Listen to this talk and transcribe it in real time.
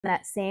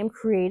that same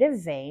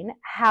creative vein,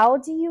 how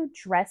do you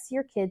dress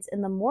your kids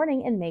in the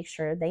morning and make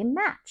sure they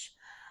match?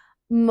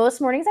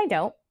 Most mornings I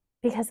don't,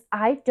 because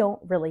I don't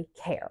really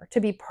care, to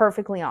be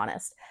perfectly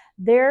honest.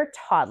 They're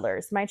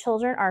toddlers. My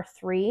children are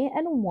 3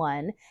 and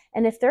 1.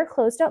 And if their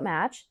clothes don't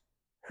match,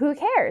 who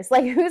cares?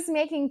 Like, who's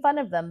making fun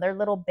of them? Their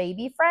little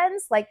baby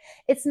friends? Like,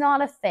 it's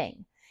not a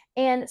thing.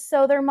 And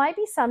so there might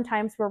be some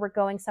times where we're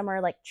going somewhere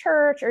like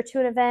church or to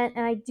an event,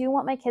 and I do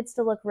want my kids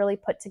to look really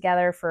put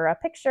together for a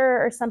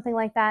picture or something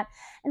like that.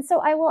 And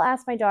so I will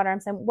ask my daughter, I'm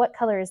saying, what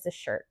color is this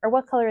shirt? Or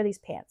what color are these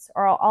pants?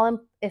 Or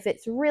if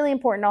it's really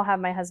important, I'll have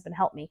my husband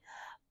help me.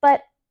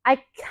 But I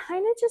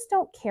kind of just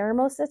don't care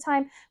most of the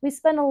time. We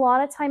spend a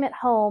lot of time at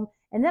home,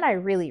 and then I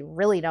really,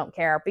 really don't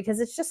care because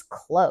it's just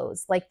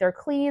clothes. Like, they're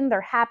clean, they're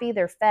happy,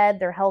 they're fed,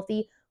 they're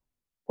healthy.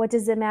 What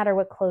does it matter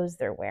what clothes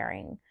they're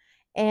wearing?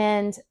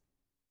 And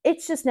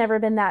it's just never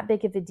been that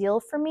big of a deal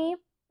for me.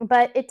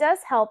 But it does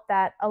help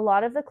that a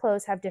lot of the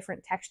clothes have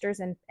different textures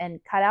and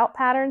cutout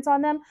patterns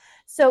on them.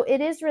 So it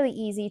is really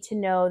easy to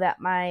know that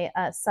my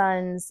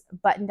son's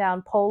button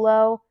down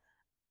polo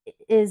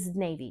is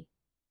navy.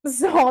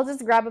 So I'll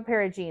just grab a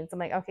pair of jeans. I'm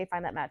like, okay,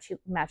 fine, that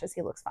matches.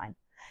 He looks fine.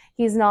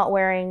 He's not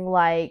wearing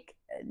like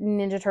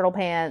Ninja Turtle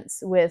pants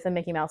with a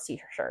Mickey Mouse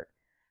t-shirt.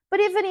 But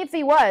even if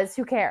he was,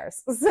 who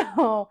cares?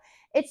 So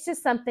it's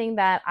just something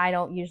that I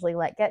don't usually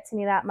let get to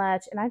me that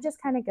much. And I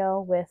just kind of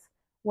go with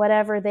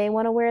whatever they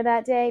want to wear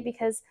that day,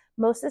 because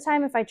most of the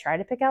time, if I try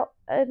to pick out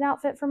an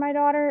outfit for my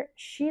daughter,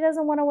 she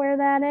doesn't want to wear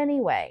that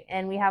anyway.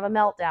 And we have a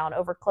meltdown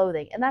over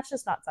clothing. And that's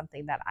just not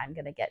something that I'm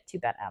going to get too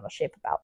bent out of shape about.